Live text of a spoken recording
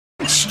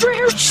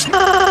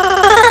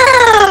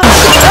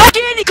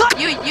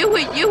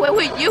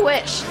You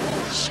wish.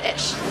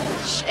 Shish.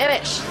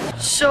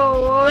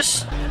 So.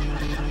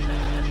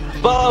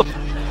 Bob.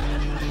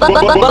 Get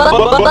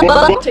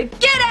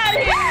out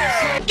of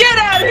here! Get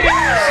out of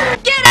here!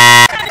 Get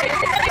out of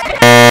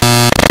here!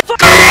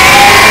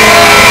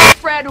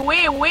 Fred,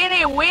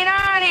 winner.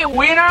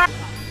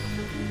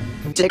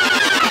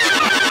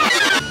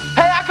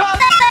 Hey,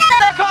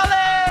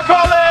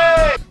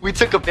 iCarly! We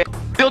took a bit,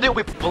 filled it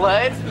with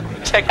blood.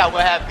 Check out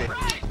what happened.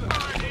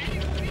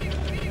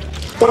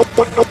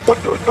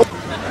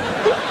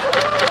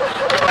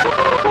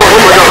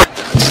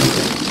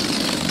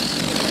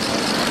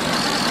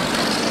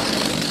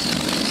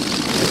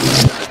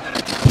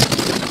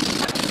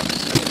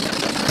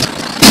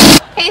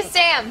 Hey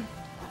Sam,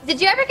 did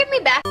you ever give me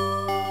back?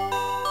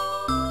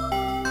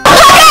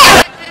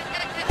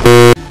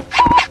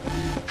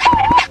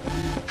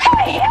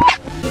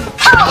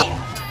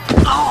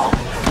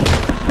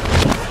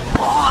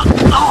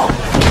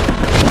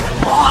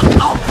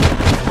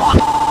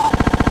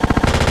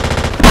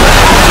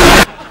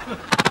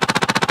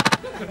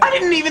 I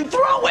didn't even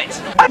throw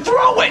it! I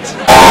throw it!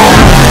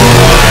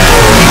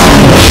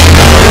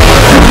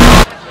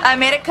 I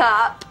made a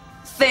cop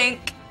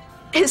think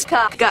his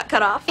cock got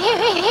cut off.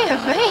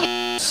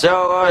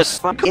 So, it's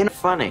fucking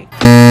funny.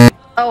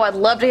 Oh, I'd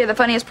love to hear the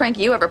funniest prank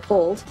you ever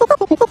pulled.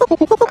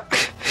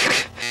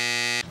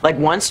 Like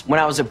once, when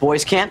I was at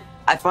boys camp,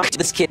 I fucked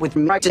this kid with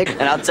my dick,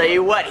 and I'll tell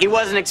you what, he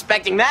wasn't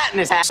expecting that in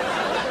his house.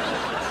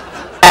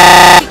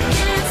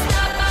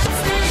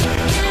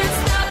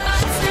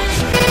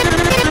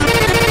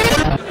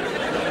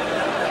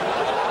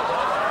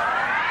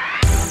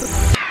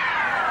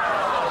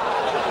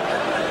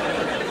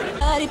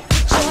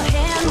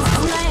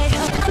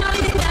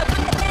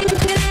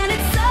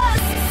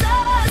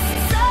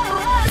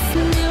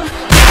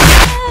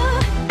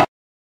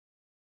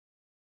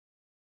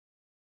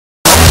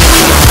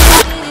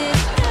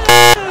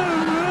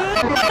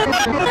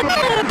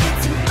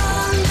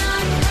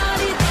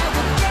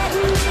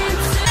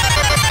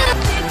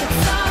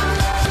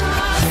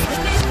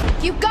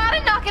 You gotta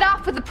knock it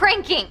off with the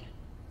pranking.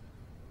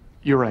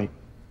 You're right.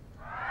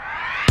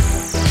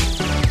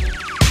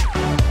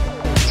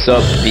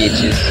 Suck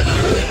bitches.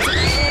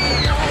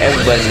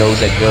 Everybody knows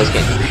that girls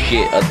can't do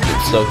shit other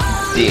than suck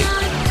dick.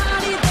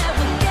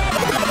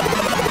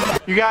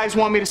 You guys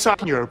want me to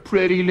suck your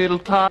pretty little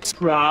tots?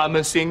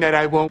 Promising that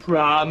I won't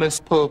promise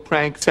pull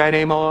pranks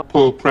anymore.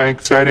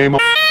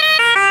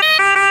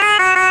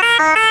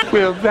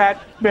 Will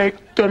that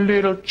make the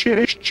little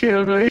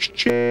children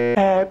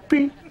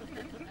happy?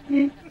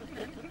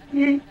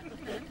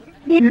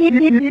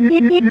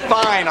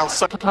 Fine, I'll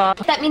suck a tot.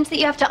 That means that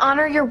you have to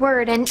honor your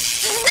word and...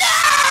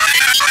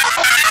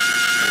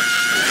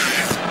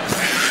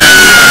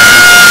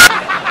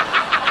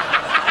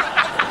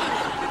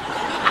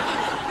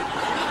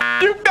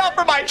 You fell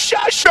for my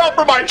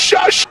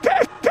shush!